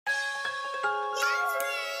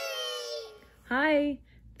Hi,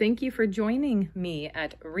 thank you for joining me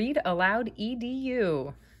at Read Aloud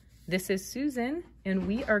EDU. This is Susan, and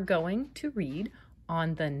we are going to read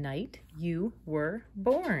On the Night You Were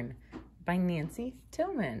Born by Nancy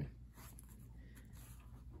Tillman.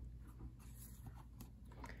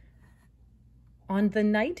 On the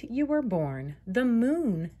night you were born, the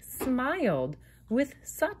moon smiled with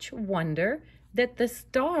such wonder that the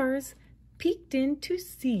stars peeked in to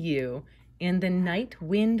see you, and the night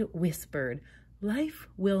wind whispered, "Life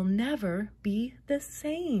will never be the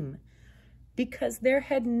same," because there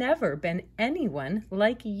had never been anyone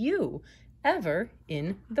like you ever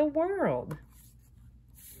in the world.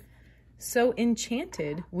 So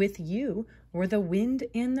enchanted with you were the wind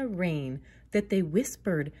and the rain that they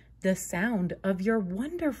whispered the sound of your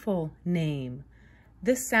wonderful name.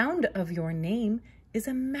 The sound of your name is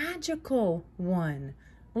a magical one.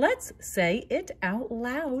 Let's say it out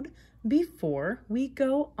loud before we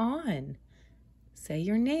go on. Say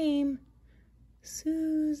your name.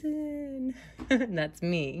 Susan. That's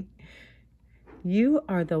me. You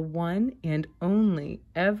are the one and only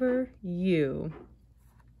ever you.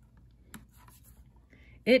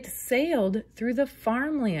 It sailed through the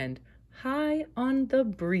farmland, high on the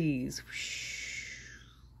breeze.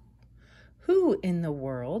 Who in the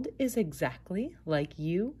world is exactly like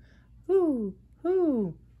you? Who?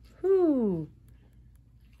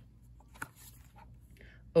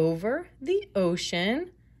 Over the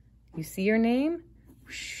ocean, you see your name?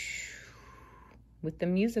 With the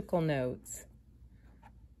musical notes.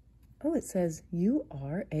 Oh, it says you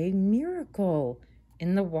are a miracle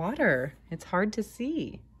in the water. It's hard to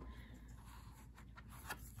see.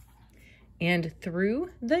 And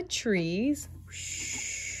through the trees,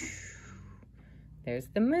 there's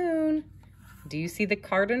the moon. Do you see the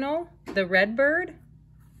cardinal, the red bird?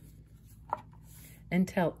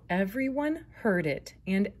 Until everyone heard it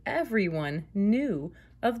and everyone knew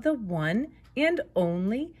of the one and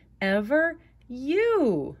only ever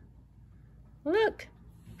you. Look,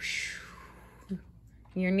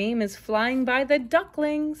 your name is flying by the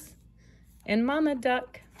ducklings and Mama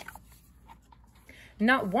Duck.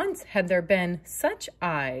 Not once had there been such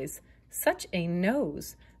eyes, such a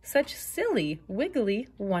nose, such silly, wiggly,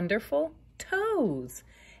 wonderful toes.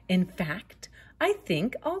 In fact, I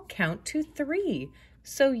think I'll count to 3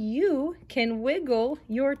 so you can wiggle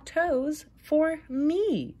your toes for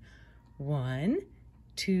me. 1,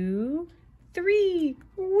 2, 3.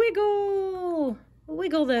 Wiggle!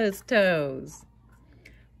 Wiggle those toes.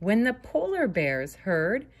 When the polar bears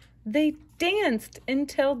heard, they danced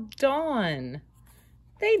until dawn.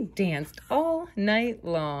 They danced all night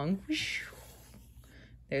long.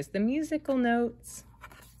 There's the musical notes.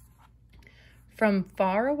 From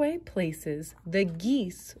faraway places, the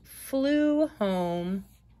geese flew home.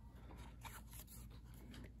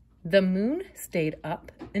 The moon stayed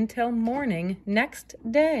up until morning next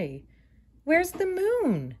day. Where's the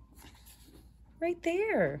moon? Right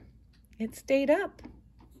there. It stayed up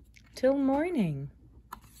till morning.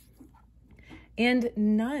 And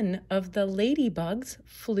none of the ladybugs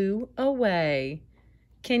flew away.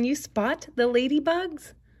 Can you spot the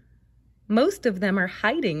ladybugs? Most of them are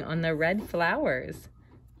hiding on the red flowers.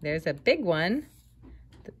 There's a big one.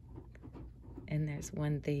 And there's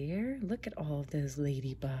one there. Look at all of those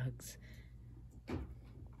ladybugs.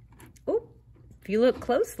 Oh, if you look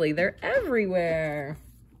closely, they're everywhere.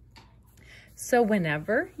 So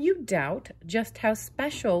whenever you doubt just how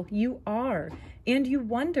special you are, and you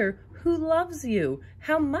wonder who loves you,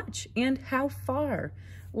 how much and how far,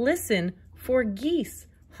 listen for geese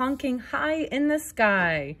honking high in the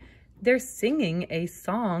sky. They're singing a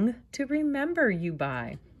song to remember you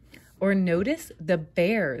by. Or notice the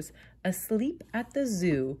bears asleep at the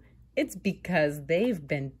zoo. It's because they've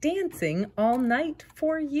been dancing all night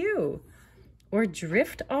for you. Or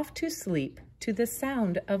drift off to sleep to the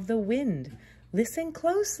sound of the wind. Listen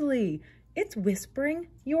closely. It's whispering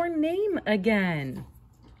your name again.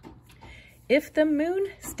 If the moon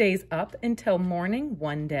stays up until morning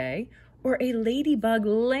one day, or a ladybug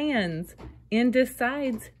lands and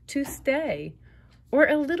decides to stay, or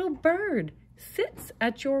a little bird sits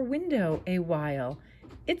at your window a while,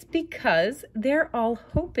 it's because they're all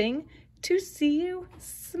hoping to see you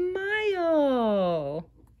smile.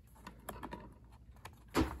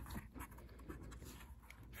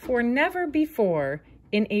 For never before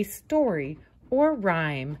in a story or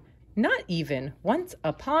rhyme, not even once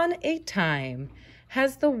upon a time,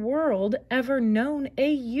 has the world ever known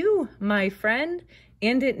a you, my friend,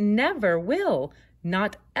 and it never will,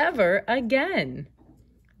 not ever again.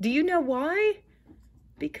 Do you know why?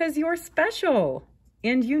 Because you're special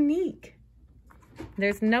and unique.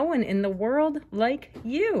 There's no one in the world like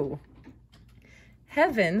you.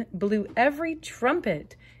 Heaven blew every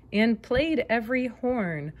trumpet and played every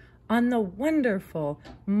horn on the wonderful,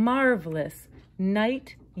 marvelous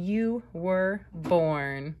night you were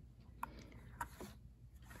born.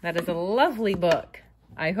 That is a lovely book.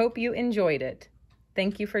 I hope you enjoyed it.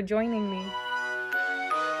 Thank you for joining me.